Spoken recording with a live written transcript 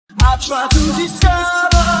try to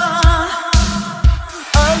discover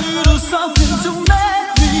a little something to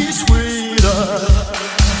make me sweeter.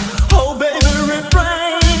 Oh baby,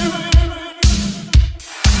 refrain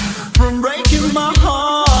from breaking my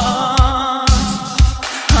heart.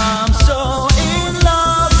 I'm so in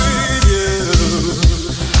love with you,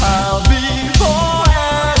 I'll be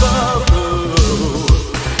forever blue.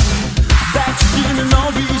 That you give me no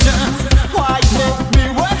reason why you make me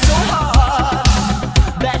work so hard.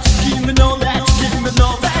 That you give me no, that you give me no,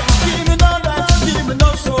 that you give me no, that you give me no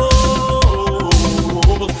soul.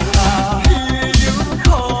 I hear you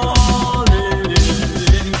calling,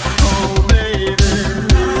 oh baby.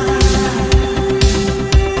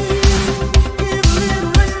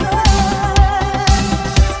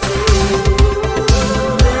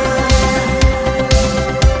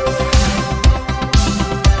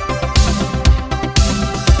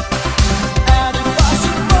 And if I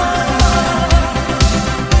should fall,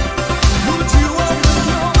 would you open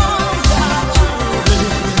your arms out to me?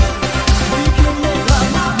 We can make love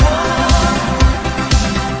my war,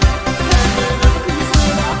 and live in peace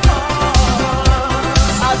with our hearts.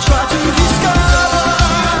 I try to discover,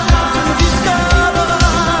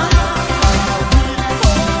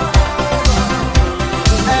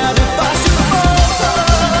 and if I should falter,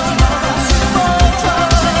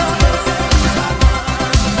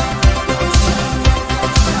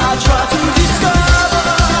 I try to discover,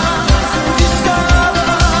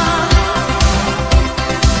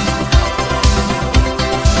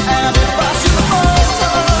 and if I should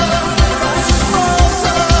falter,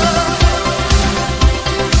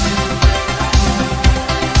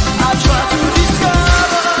 I try to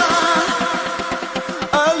discover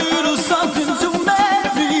a little something to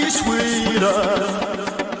make me sweeter.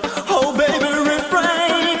 Oh baby,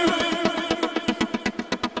 refrain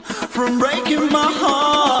from breaking my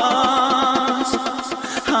heart.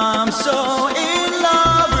 I'm so in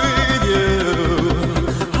love with you,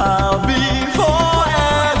 I'll be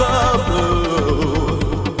forever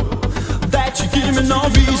blue. That you give me no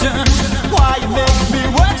reason why you make me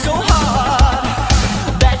work so hard.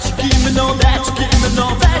 That you give me no